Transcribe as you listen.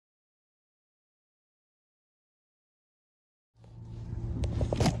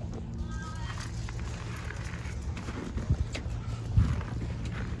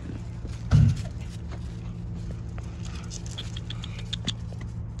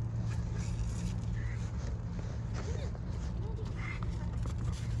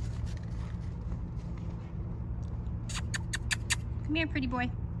here, pretty boy.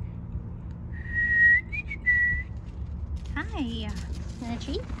 Hi. You want a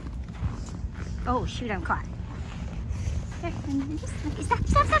treat? Oh, shoot, I'm caught. Here, stop.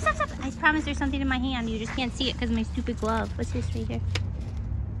 I promise there's something in my hand. You just can't see it because of my stupid glove. What's this right here?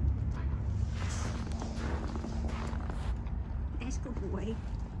 Nice good boy.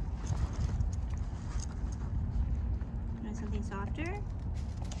 Want something softer?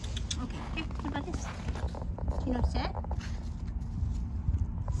 Okay, here, what about this? You know, sit?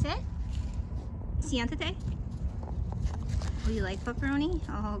 Sit? Siéntate. Oh, you like pepperoni?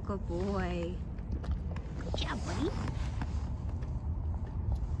 Oh, good boy. Good job, buddy.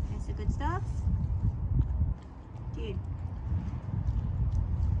 That's the good stuff. Dude.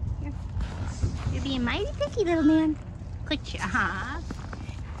 Here. You're being mighty picky, little man. Good job.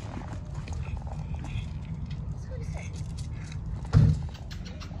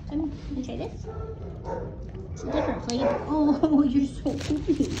 Can you try this? It's a different flavor. Oh, you're so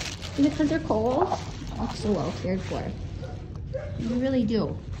pretty. Is it because they're cold? You look so well cared for. You really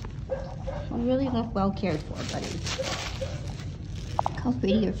do. You really look well cared for, buddy. Look how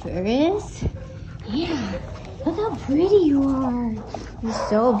pretty your fur is. Yeah, look how pretty you are. You're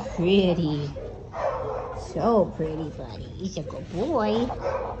so pretty. So pretty, buddy. He's a good boy.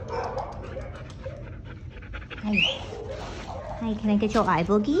 Hi. Hi, can I get your eye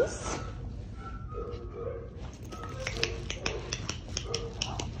boogies?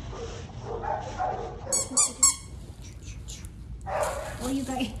 Oh, you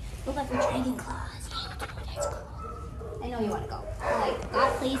guys look like we're trading claws. Yeah, that's cool. I know you want to go. Like,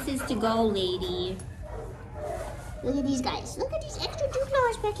 got places to go, lady. Look at these guys. Look at these extra 2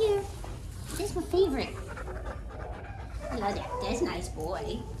 claws back here. This is my favorite. Look at that. That's a nice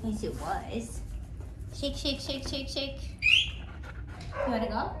boy. Yes, it was. Shake, shake, shake, shake, shake. You want to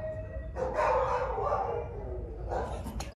go?